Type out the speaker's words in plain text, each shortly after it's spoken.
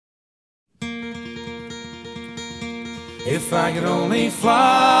If I could only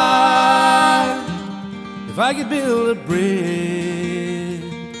fly, if I could build a bridge,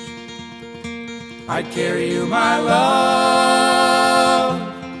 I'd carry you, my love,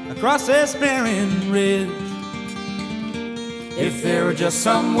 across this barren ridge. If there were just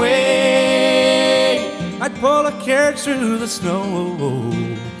some way, I'd pull a carriage through the snow,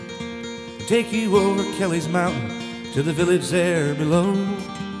 take you over Kelly's Mountain to the village there below,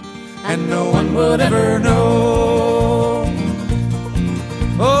 and no one would ever know.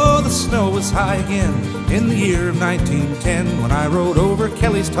 Oh, the snow was high again in the year of 1910 when I rode over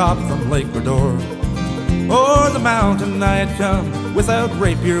Kelly's top from Lake Bredor. O'er the mountain I had come, without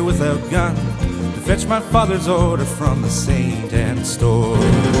rapier, without gun, to fetch my father's order from the St. Anne store.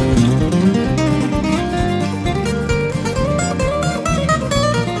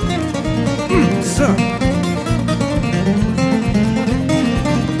 Son.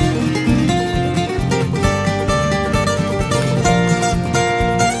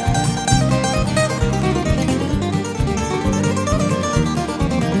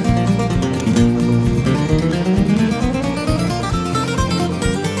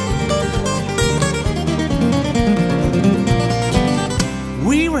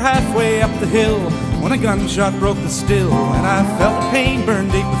 We were halfway up the hill when a gunshot broke the still, and I felt the pain burn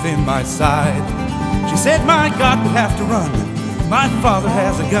deep within my side. She said, my God, we have to run. My father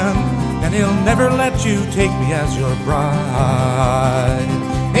has a gun, and he'll never let you take me as your bride.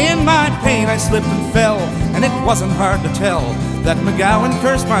 In my pain I slipped and fell, and it wasn't hard to tell that McGowan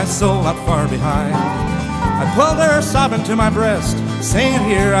cursed my soul not far behind. I pulled her sobbing to my breast, saying,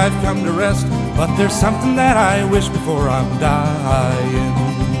 here I've come to rest, but there's something that I wish before I'm dying.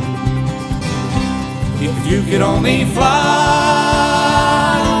 If you could only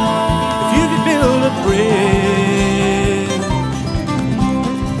fly, if you could build a bridge,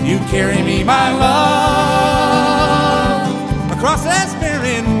 you'd carry me, my love, across this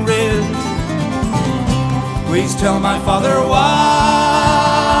barren ridge. Please tell my father why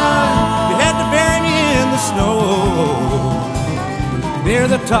you had to bury me in the snow, near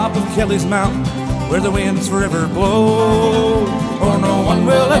the top of Kelly's Mountain, where the winds forever blow. Oh, no one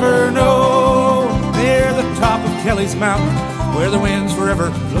will ever know, near the top of Kelly's Mountain, where the winds forever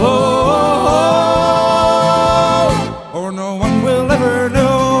blow.